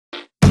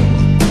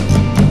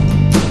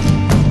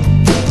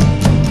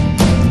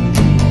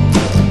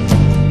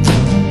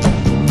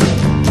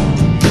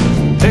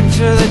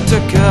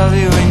took of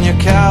you in your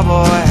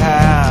cowboy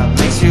hat.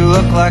 Makes you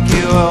look like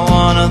you were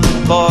one of the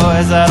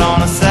boys out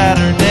on a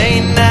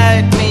Saturday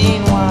night.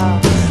 Meanwhile,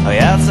 way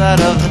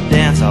outside of the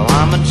dance hall,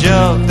 I'm a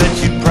joke that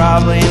you'd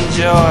probably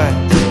enjoy.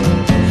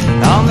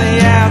 On the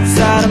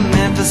outside of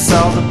Memphis,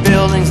 all the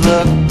buildings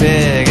look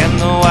big, and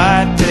the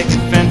white picket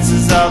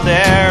fences are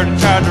there to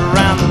charge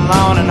around the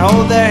lawn and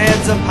hold their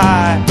heads up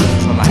high.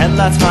 When my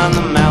headlights find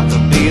them out,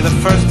 they'll be the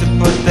first to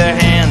put their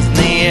hands in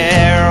the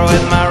air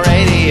with my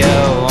radio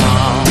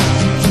on.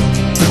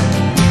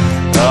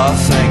 All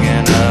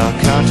singing a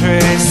country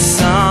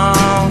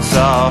song,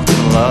 soft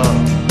and low.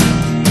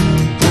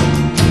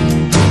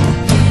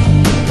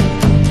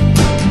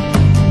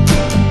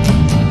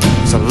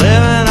 So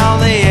living on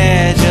the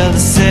edge of the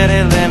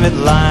city limit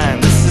line,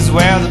 this is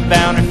where the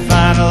boundary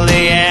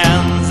finally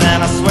ends.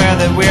 And I swear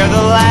that we're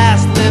the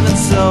last living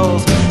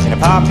souls in a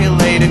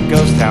populated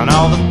ghost town.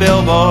 All the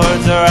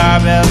billboards are our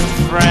best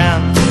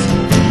friends.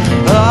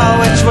 Oh,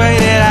 which way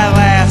did our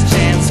last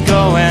chance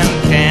go, and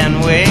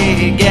can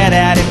we get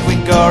out if we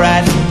go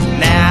right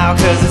now?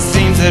 Cause it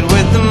seems that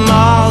with the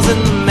malls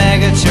and the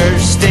mega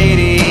church